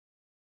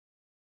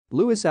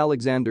Louis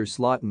Alexander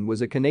Slotin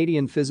was a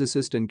Canadian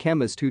physicist and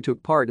chemist who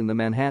took part in the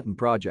Manhattan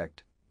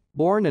Project.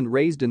 Born and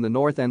raised in the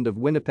North End of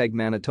Winnipeg,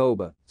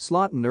 Manitoba,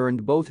 Slotin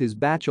earned both his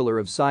Bachelor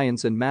of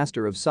Science and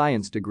Master of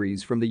Science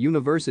degrees from the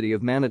University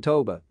of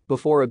Manitoba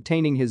before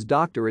obtaining his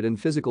doctorate in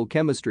physical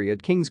chemistry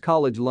at King's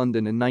College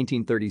London in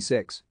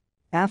 1936.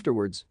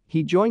 Afterwards,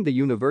 he joined the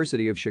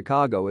University of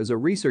Chicago as a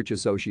research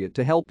associate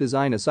to help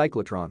design a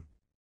cyclotron.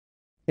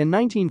 In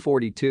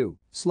 1942,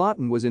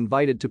 Slotin was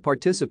invited to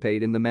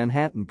participate in the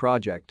Manhattan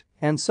Project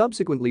and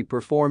subsequently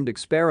performed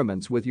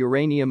experiments with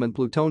uranium and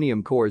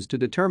plutonium cores to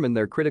determine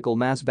their critical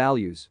mass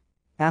values.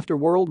 After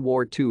World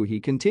War II,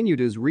 he continued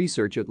his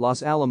research at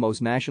Los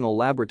Alamos National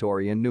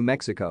Laboratory in New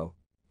Mexico.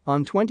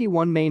 On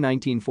 21 May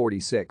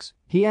 1946,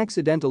 he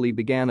accidentally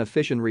began a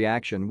fission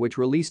reaction which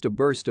released a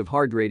burst of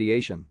hard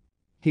radiation.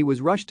 He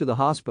was rushed to the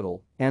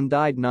hospital and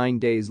died 9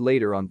 days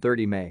later on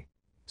 30 May.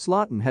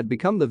 Slotin had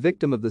become the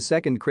victim of the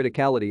second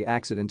criticality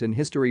accident in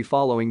history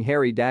following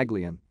Harry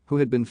Daghlian, who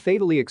had been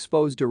fatally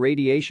exposed to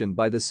radiation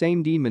by the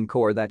same demon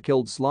core that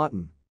killed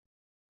Slotin.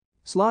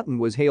 Slotin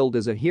was hailed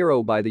as a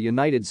hero by the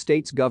United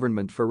States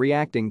government for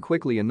reacting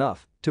quickly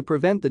enough to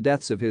prevent the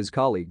deaths of his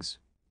colleagues.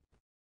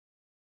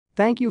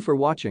 Thank you for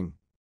watching.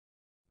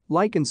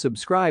 Like and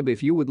subscribe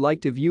if you would like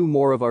to view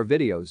more of our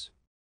videos.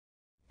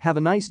 Have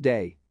a nice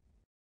day.